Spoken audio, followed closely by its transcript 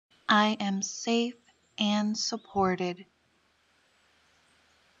I am safe and supported.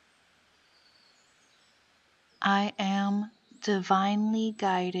 I am divinely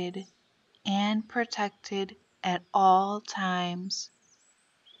guided and protected at all times.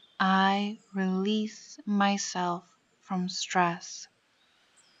 I release myself from stress.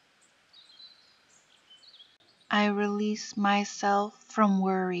 I release myself from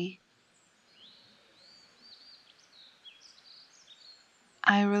worry.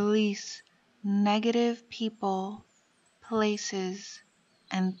 I release negative people, places,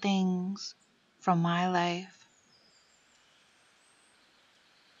 and things from my life.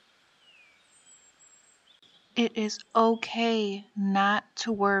 It is okay not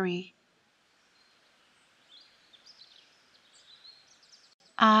to worry.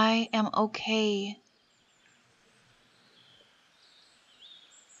 I am okay.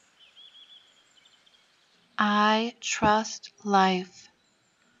 I trust life.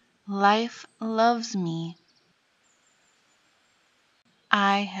 Life loves me.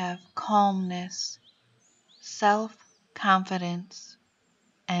 I have calmness, self-confidence,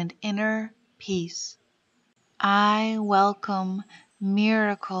 and inner peace. I welcome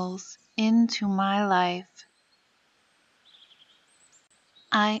miracles into my life.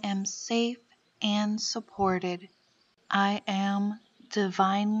 I am safe and supported. I am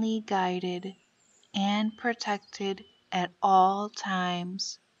divinely guided and protected at all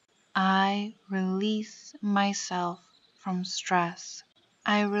times. I release myself from stress.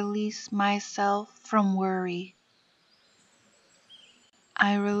 I release myself from worry.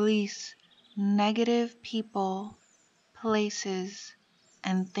 I release negative people, places,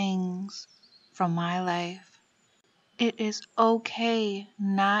 and things from my life. It is okay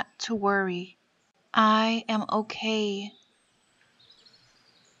not to worry. I am okay.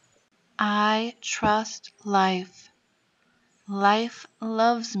 I trust life. Life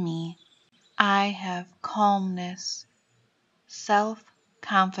loves me. I have calmness,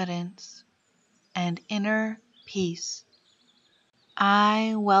 self-confidence, and inner peace.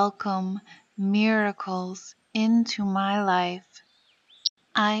 I welcome miracles into my life.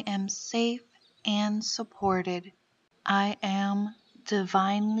 I am safe and supported. I am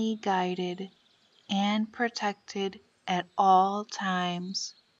divinely guided and protected at all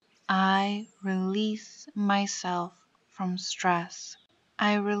times. I release myself from stress.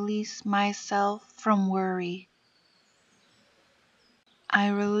 I release myself from worry. I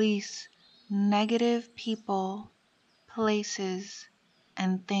release negative people, places,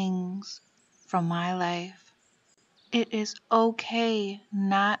 and things from my life. It is okay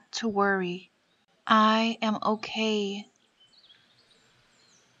not to worry. I am okay.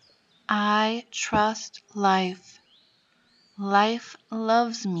 I trust life. Life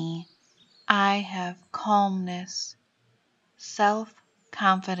loves me. I have calmness,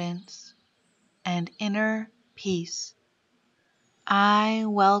 self-confidence, and inner peace. I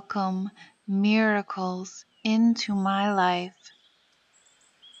welcome miracles into my life.